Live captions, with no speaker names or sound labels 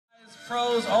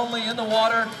Pros only in the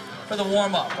water for the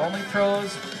warm-up. Only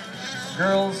pros,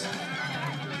 girls,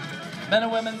 men and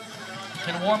women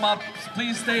can warm up.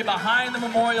 Please stay behind the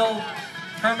memorial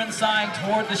Herman sign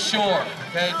toward the shore.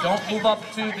 Okay, don't move up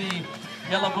to the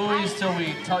yellow buoys till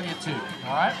we tell you to.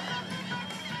 All right.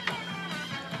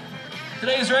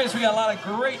 Today's race, we got a lot of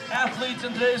great athletes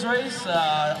in today's race.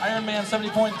 Ironman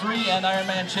 70.3 and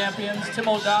Ironman champions. Tim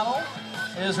O'Donnell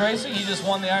is racing. He just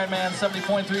won the Ironman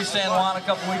 70.3 San Juan a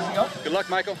couple weeks ago. Good luck,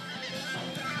 Michael.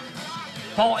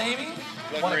 Paul Amy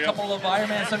won a couple of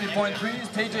Ironman 70.3s.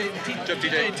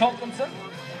 TJ Tolkinson.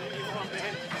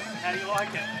 How do you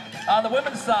like it? On the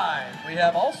women's side, we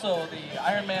have also the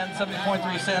Ironman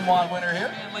 70.3 San Juan winner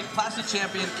here. And Lake Placid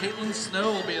champion Caitlin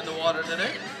Snow will be in the water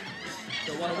today.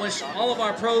 So I want to wish all of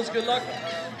our pros good luck.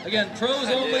 Again, pros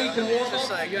only can warm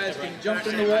up. You guys can jump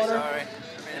in the water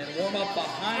and warm up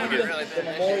behind the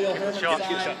Memorial Herman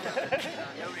sign.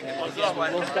 We'll start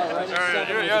right at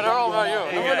 7. Yeah, they're all about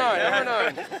you. Number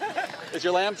 9. It's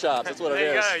your lamb chops. That's what it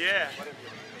is. There you go, yeah.